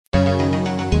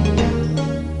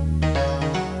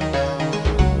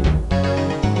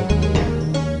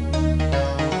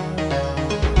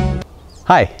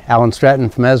Hi, Alan Stratton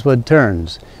from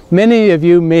Woodturning. Many of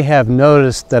you may have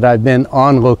noticed that I've been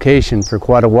on location for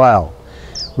quite a while.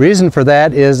 Reason for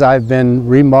that is I've been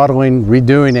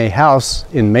redoing a house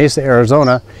in Mesa,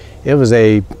 Arizona. It was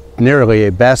nearly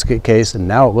a basket case, and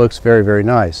now it looks very, very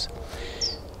nice.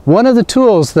 One of the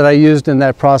tools that I used in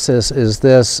that process is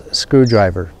this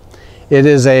screwdriver. It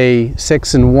is a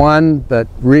 6-in-1, but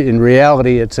in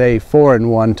reality it's a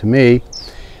 4-in-1 to me.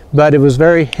 But it was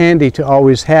very handy to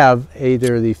always have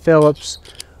either the Phillips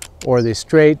or the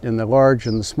straight and the large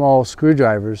and the small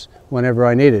screwdrivers whenever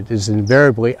I need it. It's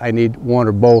invariably I need one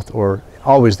or both, or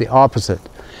always the opposite.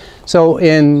 So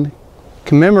in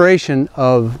commemoration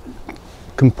of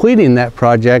completing that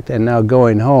project and now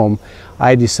going home,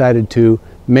 I decided to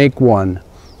make one.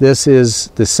 This is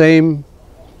the same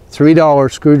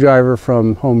 $3 screwdriver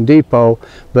from Home Depot,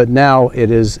 but now it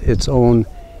is its own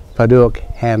Padauk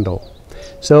handle.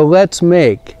 So let's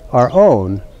make our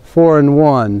own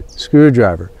 4-in-1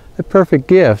 screwdriver, the perfect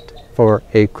gift for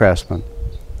a craftsman.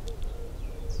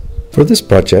 For this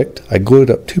project, I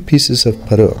glued up 2 pieces of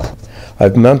Padauk.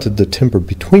 I've mounted the timber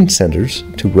between centers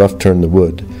to rough turn the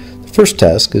wood. The first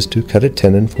task is to cut a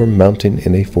tenon for mounting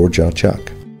in a 4-jaw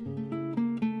chuck.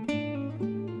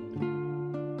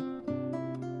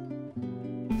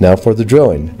 Now for the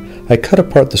drilling. I cut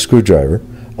apart the screwdriver.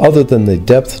 Other than the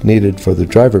depth needed for the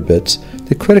driver bits,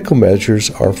 the critical measures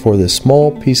are for the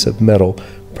small piece of metal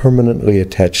permanently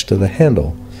attached to the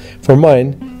handle. For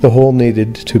mine, the hole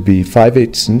needed to be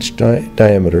 5/8 inch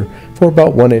diameter for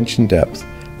about 1 inch in depth,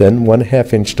 then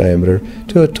 1/2 inch diameter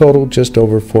to a total just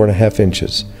over 4.5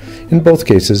 inches. In both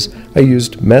cases, I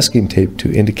used masking tape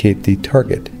to indicate the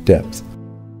target depth.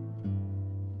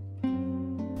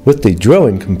 With the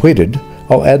drilling completed,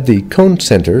 I'll add the cone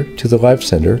center to the live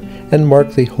center and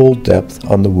mark the hole depth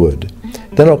on the wood.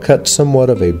 Then I'll cut somewhat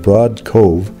of a broad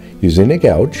cove using a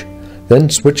gouge, then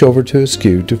switch over to a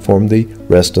skew to form the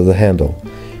rest of the handle.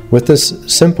 With this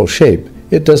simple shape,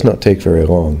 it does not take very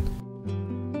long.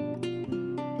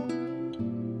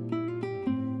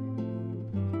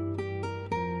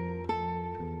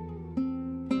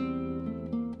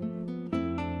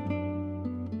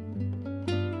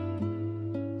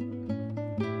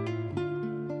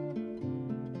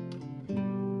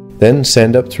 Then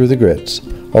sand up through the grits.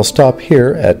 I'll stop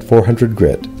here at 400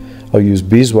 grit. I'll use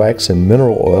beeswax and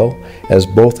mineral oil as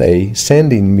both a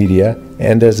sanding media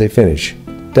and as a finish.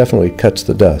 Definitely cuts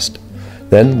the dust.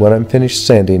 Then when I'm finished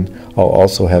sanding, I'll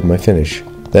also have my finish.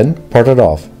 Then part it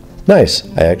off. Nice,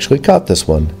 I actually caught this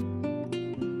one.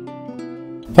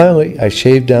 Finally, I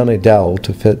shaved down a dowel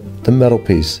to fit the metal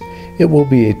piece. It will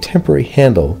be a temporary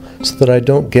handle so that I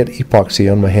don't get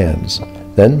epoxy on my hands.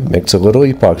 Then mix a little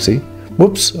epoxy.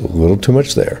 Whoops, a little too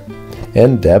much there.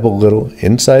 And dab a little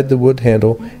inside the wood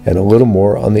handle and a little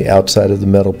more on the outside of the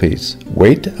metal piece.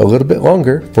 Wait a little bit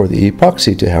longer for the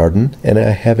epoxy to harden, and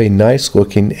I have a nice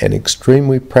looking and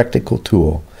extremely practical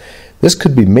tool. This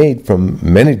could be made from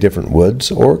many different woods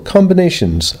or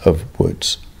combinations of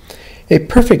woods. A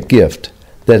perfect gift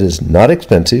that is not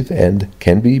expensive and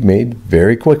can be made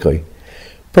very quickly.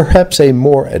 Perhaps a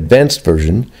more advanced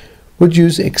version would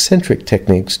use eccentric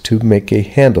techniques to make a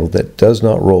handle that does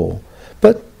not roll,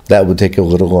 but that would take a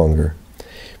little longer.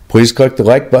 Please click the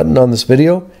like button on this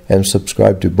video and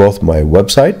subscribe to both my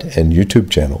website and YouTube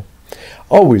channel.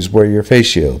 Always wear your face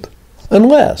shield,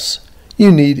 unless you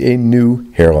need a new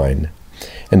hairline.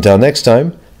 Until next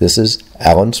time, this is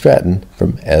Alan Stratton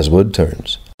from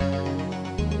Woodturning.